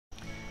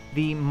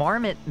The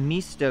Marmot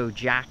Misto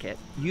jacket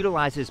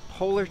utilizes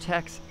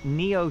Polartec's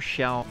Neo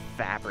Shell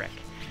fabric.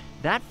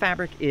 That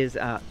fabric is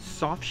a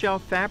soft shell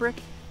fabric,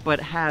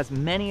 but has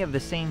many of the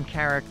same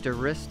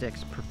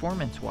characteristics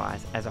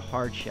performance-wise as a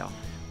hard shell,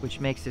 which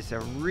makes this a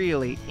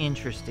really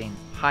interesting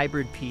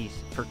hybrid piece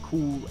for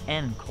cool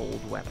and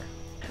cold weather.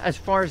 As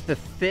far as the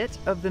fit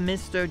of the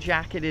Misto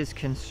jacket is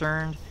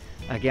concerned,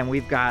 again,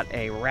 we've got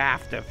a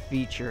raft of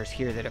features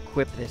here that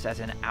equip this as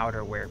an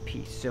outerwear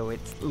piece. So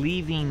it's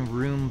leaving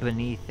room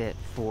beneath it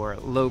for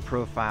low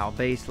profile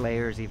base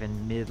layers,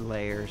 even mid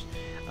layers.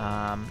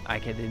 I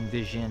could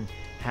envision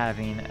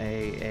having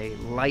a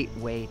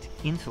lightweight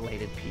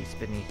insulated piece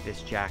beneath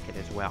this jacket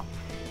as well.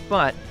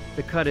 But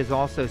the cut is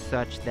also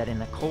such that in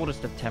the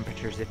coldest of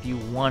temperatures, if you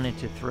wanted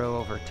to throw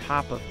over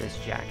top of this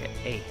jacket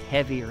a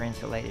heavier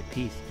insulated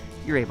piece,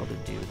 you're able to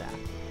do that.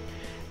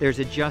 There's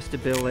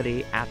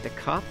adjustability at the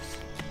cuffs,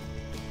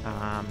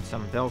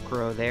 some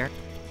Velcro there.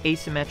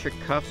 Asymmetric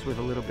cuffs with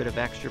a little bit of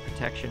extra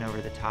protection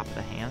over the top of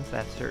the hands.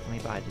 That's certainly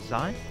by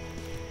design.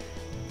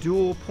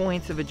 Dual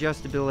points of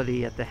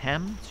adjustability at the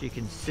hem, so you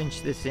can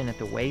cinch this in at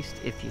the waist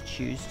if you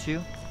choose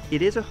to.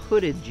 It is a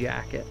hooded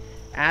jacket,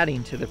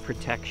 adding to the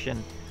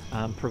protection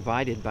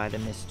provided by the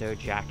Misto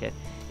jacket.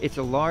 It's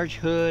a large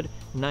hood,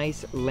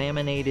 nice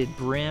laminated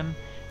brim.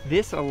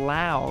 This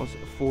allows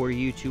for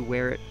you to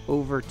wear it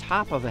over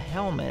top of a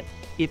helmet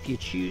if you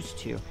choose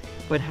to,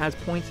 but has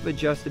points of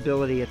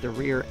adjustability at the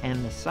rear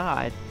and the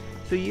side,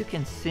 so you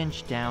can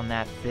cinch down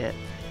that fit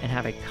and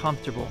have a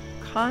comfortable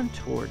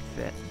contoured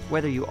fit,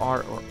 whether you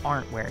are or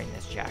aren't wearing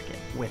this jacket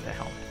with a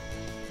helmet.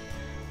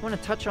 I want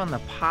to touch on the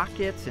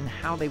pockets and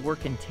how they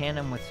work in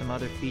tandem with some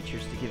other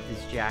features to give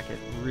this jacket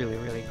really,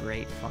 really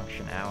great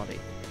functionality.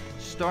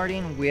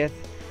 Starting with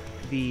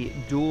the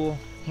dual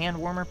hand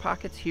warmer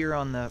pockets here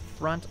on the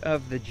front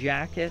of the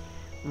jacket.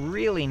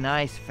 Really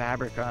nice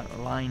fabric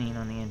lining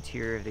on the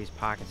interior of these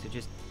pockets. They're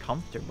just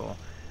comfortable,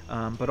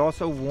 but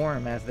also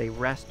warm as they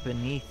rest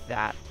beneath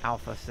that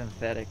alpha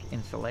synthetic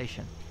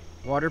insulation.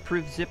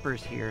 Waterproof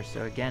zippers here,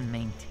 so again,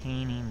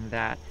 maintaining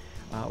that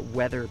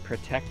weather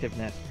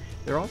protectiveness.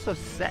 They're also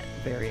set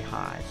very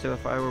high, so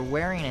if I were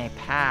wearing a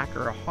pack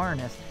or a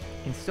harness,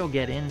 I can still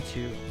get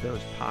into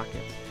those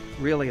pockets.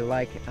 Really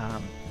like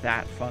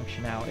that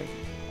functionality.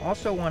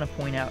 Also want to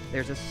point out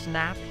there's a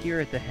snap here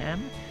at the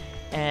hem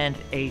and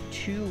a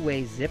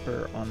two-way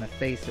zipper on the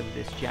face of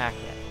this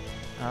jacket.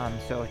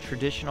 So a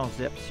traditional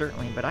zip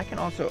certainly, but I can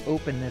also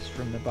open this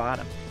from the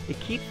bottom. It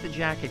keeps the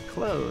jacket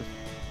closed,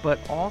 but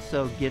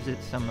also gives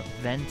it some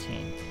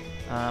venting.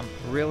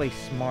 Really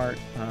smart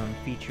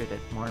feature that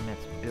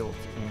Marmot's built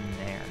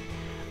in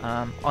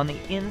there. On the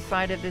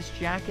inside of this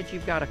jacket,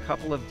 you've got a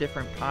couple of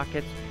different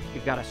pockets.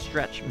 You've got a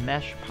stretch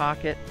mesh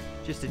pocket,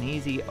 just an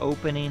easy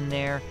opening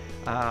there.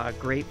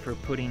 Great for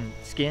putting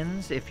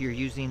skins if you're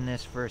using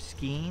this for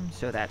skiing,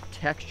 so that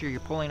texture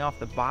you're pulling off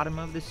the bottom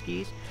of the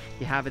skis,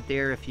 you have it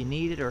there if you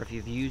need it or if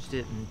you've used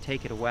it and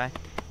take it away.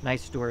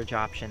 Nice storage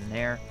option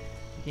there.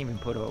 You can even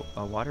put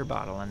a water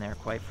bottle in there,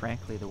 quite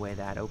frankly, the way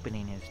that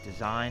opening is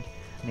designed.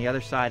 On the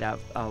other side,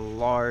 a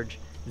large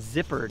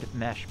zippered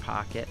mesh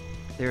pocket.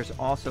 There's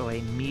also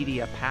a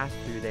media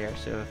pass-through there,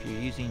 so if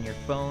you're using your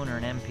phone or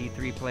an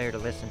MP3 player to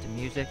listen to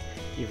music,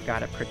 you've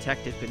got it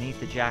protected beneath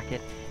the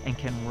jacket and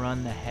can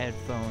run the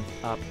headphones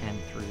up and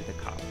through the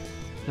cup.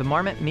 The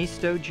Marmot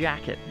Misto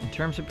jacket, in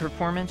terms of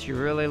performance,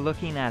 you're really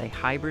looking at a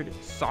hybrid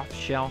soft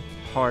shell,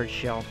 hard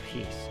shell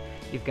piece.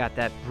 You've got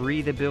that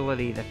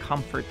breathability, the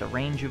comfort, the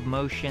range of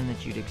motion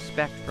that you'd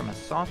expect from a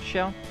soft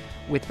shell,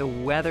 with the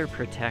weather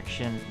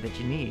protection that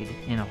you need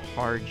in a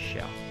hard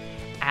shell.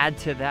 Add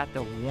to that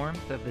the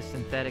warmth of the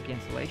synthetic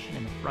insulation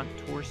in the front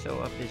torso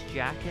of this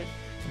jacket,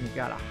 and you've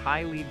got a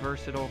highly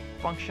versatile,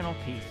 functional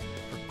piece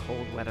for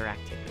cold weather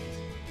activity.